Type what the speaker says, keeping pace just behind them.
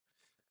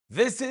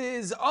This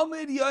is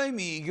Amud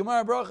Yomi,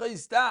 Gemara Berachos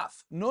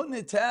staff. Nun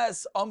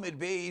Tes Amud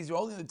Beis. We're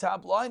holding the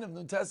top line of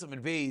Nun Tes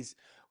Amud Beis.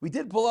 We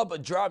did pull up a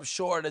drop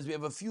short as we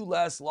have a few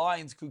last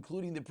lines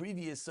concluding the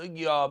previous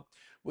sugya,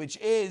 which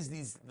is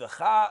the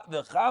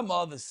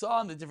Chama, the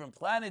sun, the different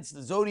planets,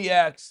 the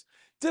zodiacs,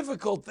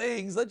 difficult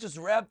things. Let's just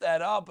wrap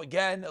that up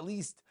again, at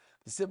least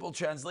the simple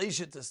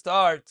translation to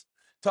start.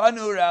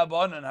 Tanu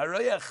Rabbanan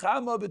Haraya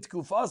Chama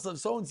b'tkufasa. If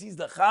someone sees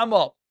the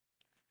Chama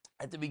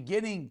at the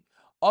beginning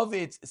of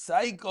its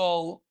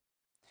cycle,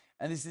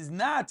 and this is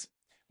not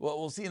what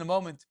we'll see in a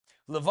moment.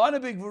 Levana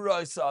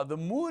Bigvuraisa, the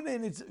moon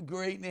in its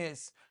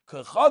greatness,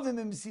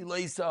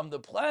 the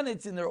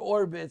planets in their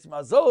orbits,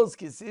 Mazolos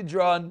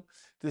Kisidron,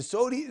 the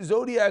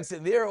zodiacs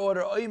in their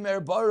order,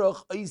 Oimer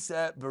Baruch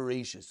Oisa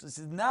Berachos. This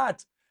is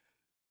not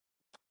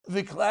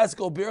the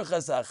classical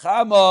Berachos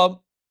Achama.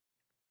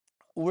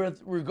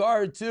 With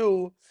regard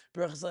to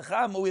Berachos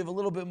Achama, we have a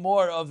little bit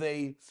more of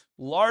a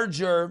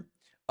larger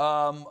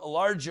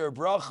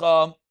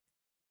bracha,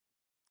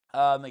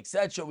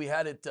 etc. We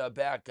had it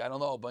back, I don't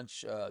know, a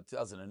bunch,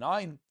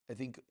 2009, I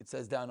think it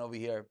says down over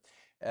here.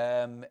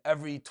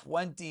 Every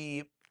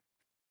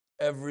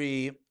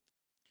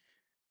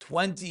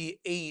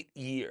 28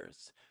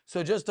 years.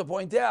 So just to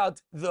point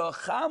out, the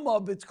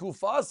Chama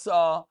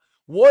B'tkufasa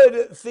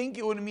would think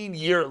it would mean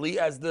yearly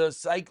as the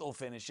cycle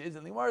finishes,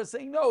 and the Gemara is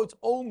saying no, it's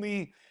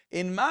only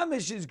in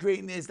Mamish's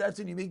greatness. That's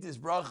when you make this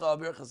bracha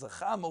Berachos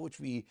Chama, which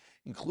we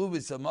include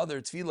with some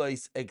other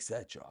tefillos,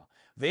 etc.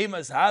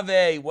 Ve'emas have,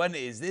 when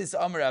is this?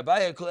 Amar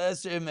Abaya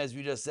Kolesrim, as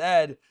we just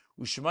said,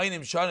 Ushmainim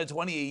Shana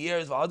 28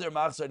 years, V'Hadar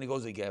Machzor, and it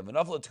goes again.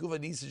 V'Nafla Tkuva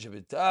Nisan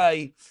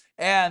Shabbatai,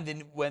 and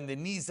then when the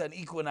Nisan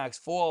equinox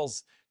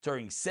falls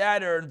during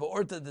Saturn,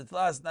 Ba'orta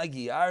Detlas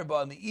Nagi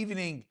Arba in the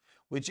evening,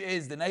 which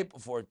is the night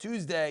before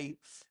Tuesday,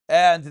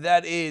 and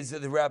that is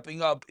the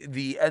wrapping up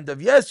the end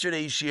of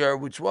yesterday's shir,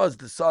 which was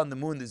the sun, the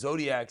moon, the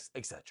zodiacs,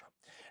 etc.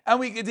 And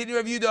we continue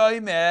review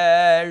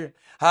Doimer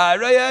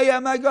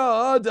Haraya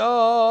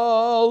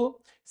Magadol.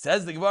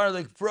 Says the Gemara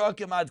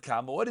Leprokim Ad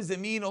Kama. What does it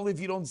mean? Only if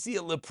you don't see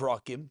it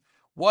Leprokim.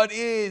 What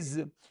is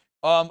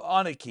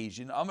on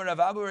occasion? Amar Rav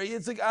Abba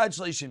Yitzchak Ad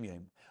Shleishim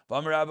Yom.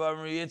 One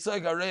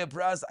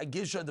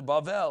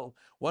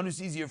who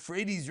sees the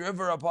Euphrates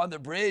River upon the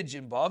bridge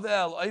in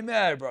Bavel,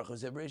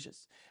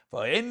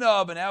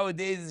 but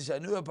nowadays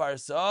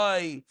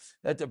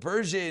that the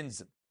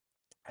Persians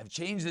have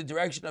changed the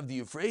direction of the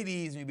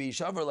Euphrates. You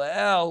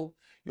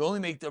only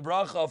make the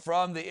bracha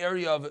from the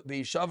area of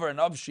Beishavar and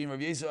upstream of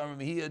Yisrael from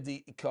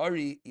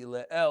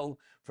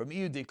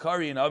Iyu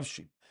Dekari and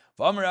upstream.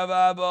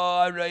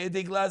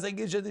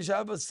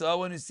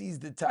 Someone who sees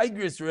the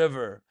Tigris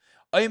River.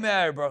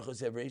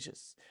 Berachos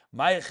Berachos.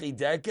 My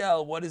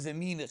chidekel. What does it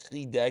mean?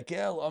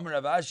 Chidekel. Amar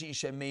Ravashi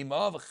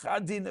shemeimav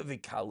chadin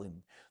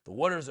v'kalim. The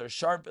waters are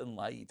sharp and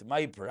light.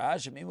 My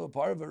parash shemeimav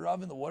part of a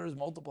rav, and the waters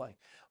multiply.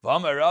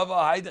 V'amar Rava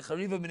hayde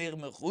chariva b'nei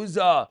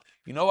mechuza.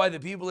 You know why the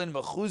people in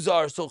Mechuza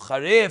are so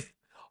charif,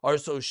 are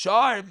so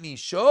sharp?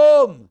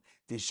 Mishum.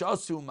 They drink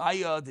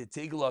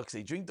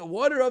the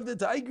water of the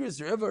Tigris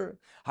River.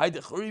 And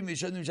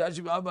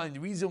the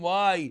reason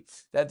why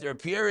that their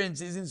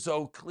appearance isn't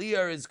so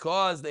clear is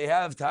because they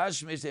have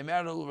tashmish, they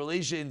marital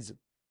relations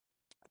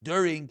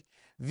during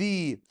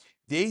the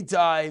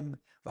daytime.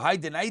 The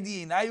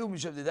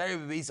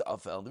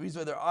reason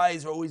why their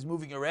eyes are always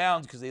moving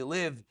around because they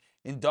live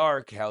in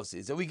dark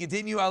houses. And we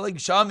continue, Aleg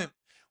Shamim.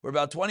 We're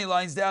about 20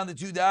 lines down, the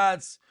two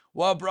dots.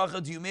 What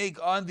bracha do you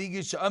make on the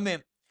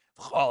Geshamim?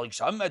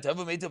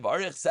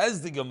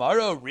 Says the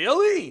Gemara,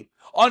 really?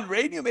 On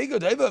rain you make a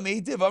taiva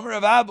meitiv? Amar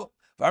Rav Abba.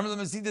 When the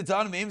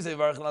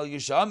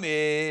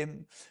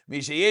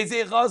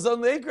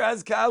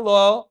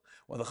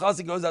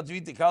chassid goes out to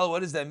eat the kala,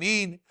 what does that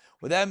mean?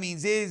 What that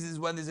means is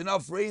when there's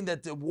enough rain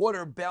that the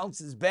water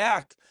bounces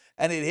back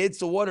and it hits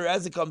the water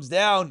as it comes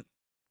down.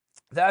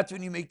 That's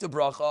when you make the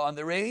bracha on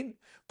the rain.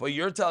 But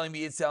you're telling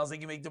me it sounds like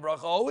you make the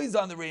bracha always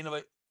on the rain.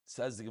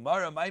 Says the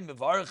Gemara, my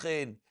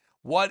mevarchin.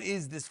 What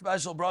is the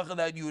special bracha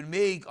that you would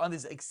make on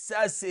this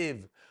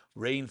excessive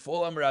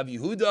rainfall? Amar Rav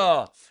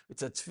Yehuda.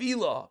 It's a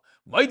tefillah.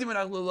 We would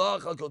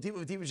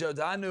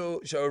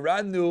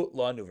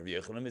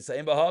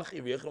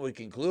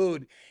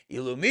conclude,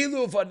 if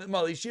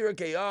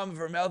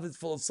her mouth is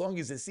full of song,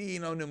 is a sea,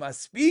 it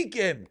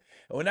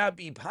would not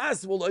be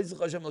possible until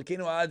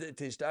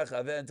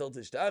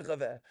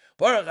tishtachave.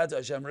 What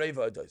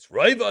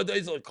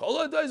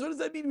does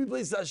that mean? We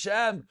place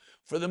Hashem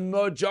for the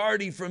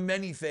majority, for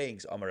many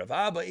things. Amar Rav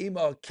Abba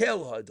ima kel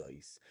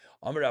hadais.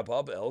 Amar Rav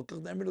Abba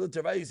elkach nemer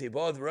l'tavai. You say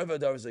both Rav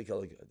Abba is like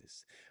kel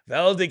hadais.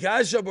 Vel de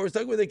kasha, but we're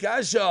stuck with the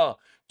kasha.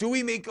 Do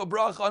we make a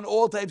bracha on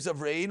all types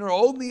of rain, or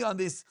only on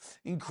this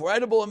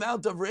incredible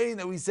amount of rain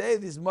that we say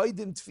this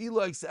maidim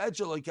tefillah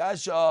etc. Like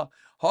kasha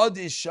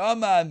hadish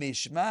shama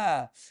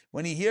mishma?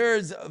 When he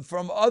hears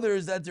from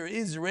others that there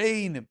is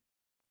rain,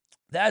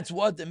 that's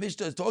what the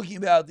Mishnah is talking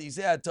about. You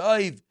say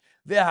atayv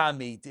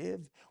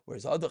ve'hametiv.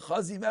 Whereas other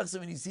chazi mechsa,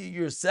 when you see it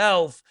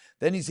yourself,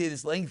 then you say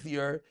this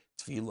lengthier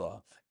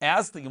tefillah.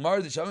 Ask the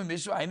Gemara, the Shama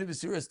Mishra, Hainu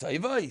B'suras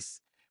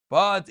Tayvais.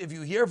 But if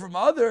you hear from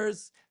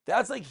others,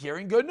 That's like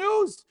hearing good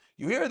news.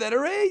 You hear that it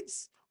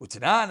rains.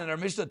 Utanan and our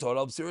Mishnah taught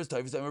Absiris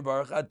Taif Samer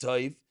Baruch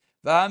Taif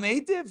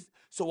V'Hametiv.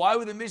 So why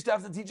would the Mishnah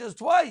have to teach us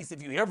twice?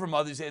 If you hear from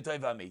others, you say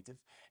Taif V'Hametiv.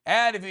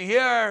 And if you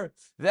hear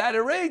that it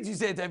rains, you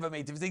say Taif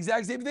V'Hametiv. It's the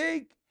exact same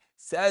thing.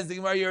 Says the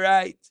Gemara, you're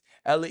right.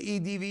 Where you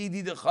see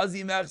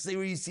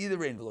the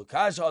rain.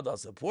 Lokasha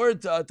Hadasa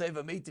Porta, Taif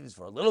V'Hametiv is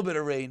for a little bit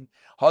of rain.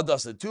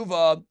 Hadasa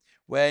Tuva.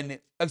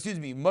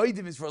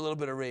 Moidim is for a little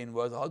bit of rain.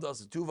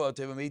 Hadas tuva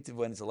teva meitiv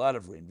when it's a lot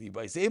of rain.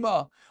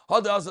 V'baisema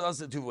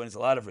hadas tuva when it's a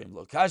lot of rain.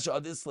 Lokasha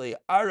adisle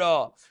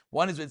ara.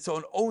 One is when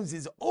someone owns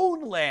his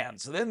own land,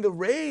 so then the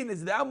rain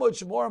is that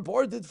much more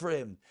important for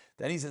him.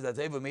 Then he says that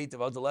teva meitiv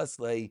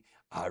hadalesle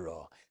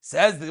ara.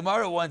 Says the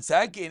Gemara 1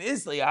 second.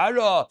 Isle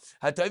ara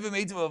hatayva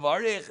meitiv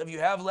avarich. If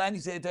you have land,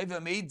 you say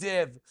teva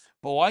meitiv.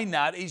 But why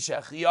not a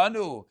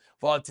shechianu?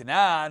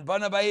 V'atanan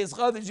bana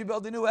b'yischad. You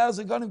build a new house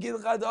and gonna get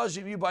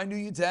chadashim. You buy new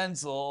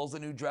utensils, a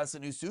new dress, a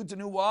new suit, a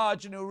new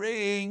watch, a new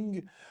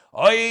ring. So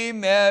why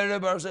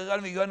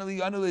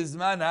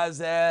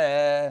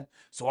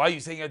are you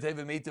saying a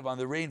teva meitiv on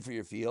the rain for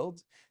your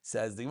field?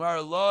 Says the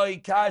Gemara,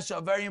 Loi kasha,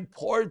 very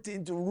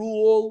important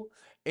rule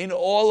in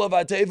all of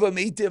Ateva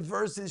Meitiv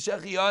versus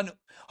Shechianu.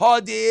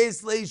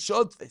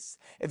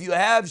 If you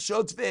have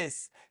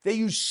shotvis, that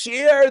you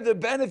share the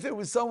benefit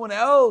with someone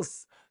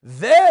else,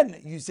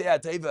 then you say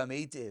Ateva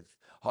Meitiv.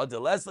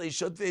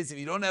 If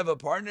you don't have a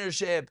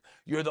partnership,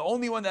 you're the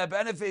only one that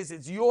benefits,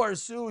 it's your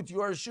suit,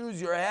 your shoes,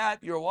 your hat,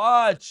 your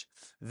watch,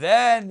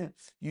 then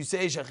you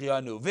say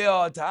Shechianu.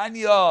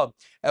 Ve'atanya,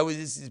 and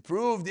this is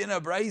proved in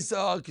a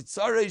Braisa,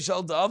 Kitzarei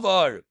Shal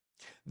Davar.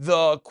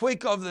 The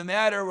quick of the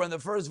matter, we're on the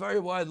first very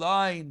wide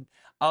line.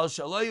 Al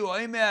Shalayu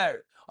Oimer.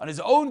 On his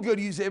own good,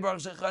 you say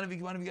Baruch Shechanu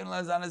V'Kimanu V'Ganu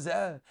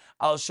Lazanazeh.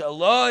 Al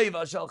Shalayu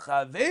V'Shal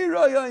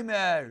Chaveiro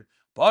Oimer.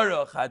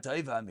 Baruch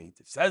HaTayv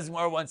HaMeitiv. Says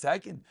more 1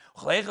 second.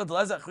 Are you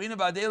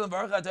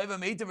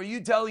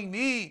telling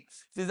me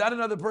if there's not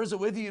another person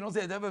with you, you don't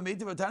say HaTayv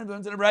HaMeitiv or Tanim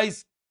B'Yom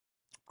Tzana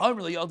I'm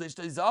really all this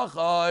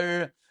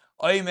Zachar.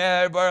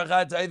 Oimer Baruch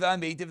HaTayv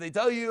HaMeitiv. They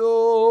tell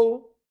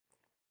you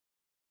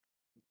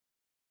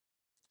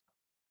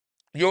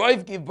your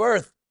wife gave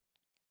birth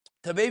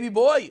to a baby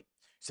boy.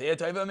 Say a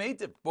Taiva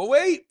Meitiv. But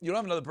wait, you don't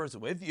have another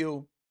person with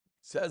you.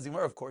 Says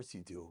Zimmer, of course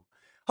you do.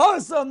 Your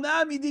wife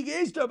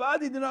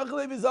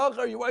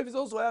is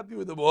also happy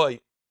with the boy.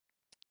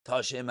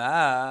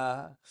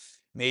 Tashema.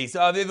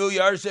 Meisavivu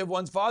Yarshev,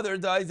 one's father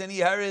dies and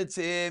he inherits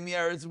him, he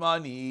inherits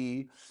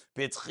money.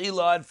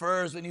 Bitzchila, at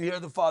first, when you hear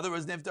the father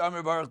was Niftar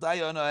Amir Baruch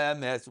Dayana,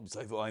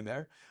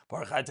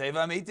 Baruch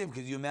HaTaiva Meitiv,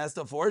 because you amassed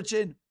a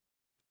fortune.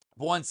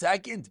 1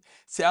 second.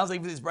 Sounds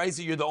like for this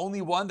Brisa, you're the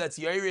only one that's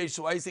Yairish.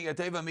 So I say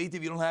Ateva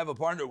Meitiv, you don't have a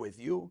partner with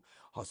you.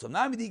 You have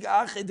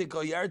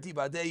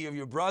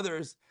your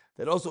brothers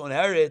that also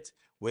inherit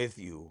with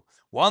you.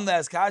 One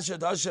last kasha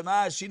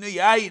dashama shinu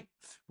yayin.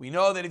 We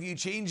know that if you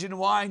change in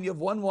wine, you have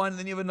one, and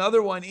then you have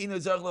another one. You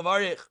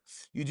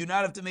do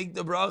not have to make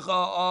the bracha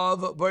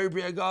of Bari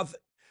Priagath.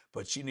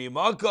 But shinu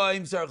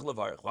makayim sarch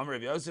levarich.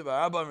 Rav Yosef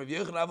Arabam Rav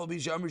Yechon Aval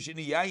Bishamar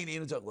shinu yayin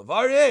inu sarch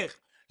levarich.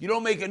 You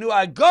don't make a new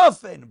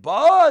agafen,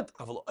 but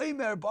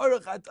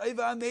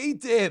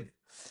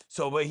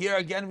so, but here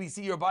again we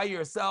see you're by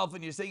yourself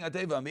and you're saying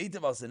Ateva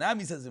Meitiv al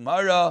Sanami says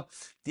Gemara,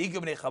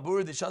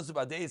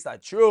 it's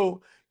not true.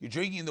 You're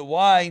drinking the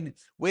wine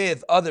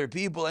with other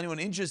people. Anyone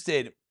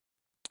interested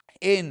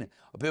in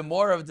a bit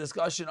more of a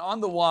discussion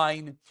on the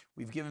wine,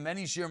 we've given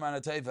many shir on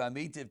Ateva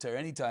Meitiv to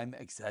anytime,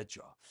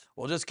 etc.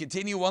 We'll just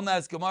continue one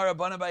last Gemara.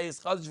 We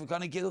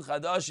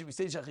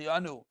say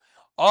Shachianu.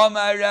 And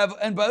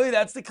by the way,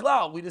 that's the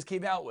klal we just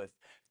came out with.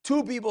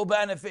 Two people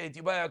benefit.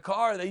 You buy a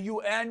car that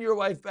you and your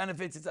wife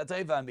benefits. It's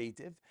atayva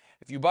meitiv.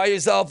 If you buy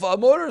yourself a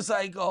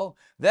motorcycle,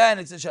 then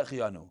it's a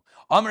shechianu.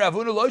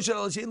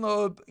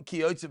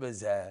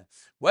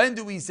 When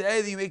do we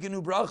say that you make a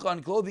new bracha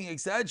on clothing,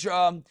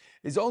 etc.?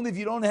 It's only if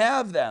you don't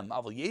have them. No.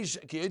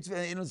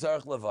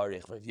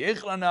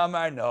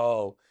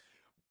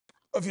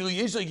 If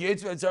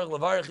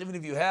even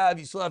if you have,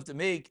 you still have to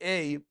make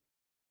a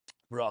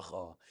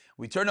bracha.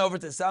 We turn over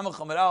to Samach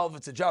Hamarav.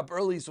 It's a job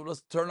early, so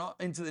let's turn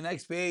into the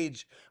next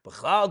page. It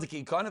sounds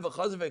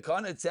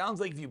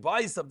like if you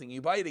buy something,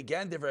 you buy it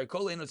again. What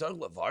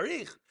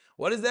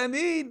does that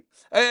mean?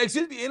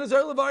 Excuse me,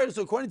 so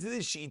according to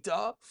this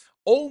shita,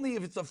 only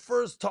if it's the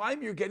first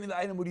time you're getting the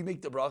item would you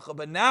make the bracha,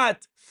 but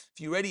not if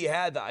you already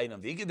had the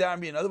item.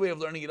 Another way of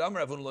learning it, when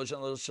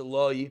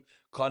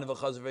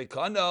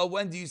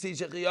do you say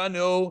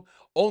shechianu?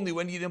 Only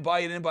when you didn't buy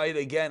it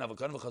again. If you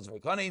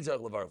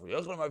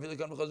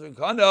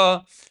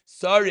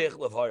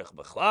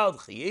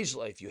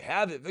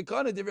have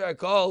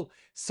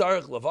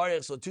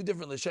it, so two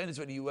different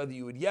lashonos, whether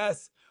you would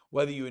yes,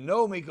 whether you would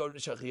no, make a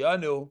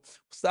shechianu.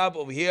 Stop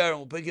over here and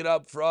we'll pick it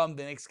up from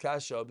the next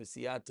kasha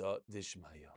b'siyata dishmaya.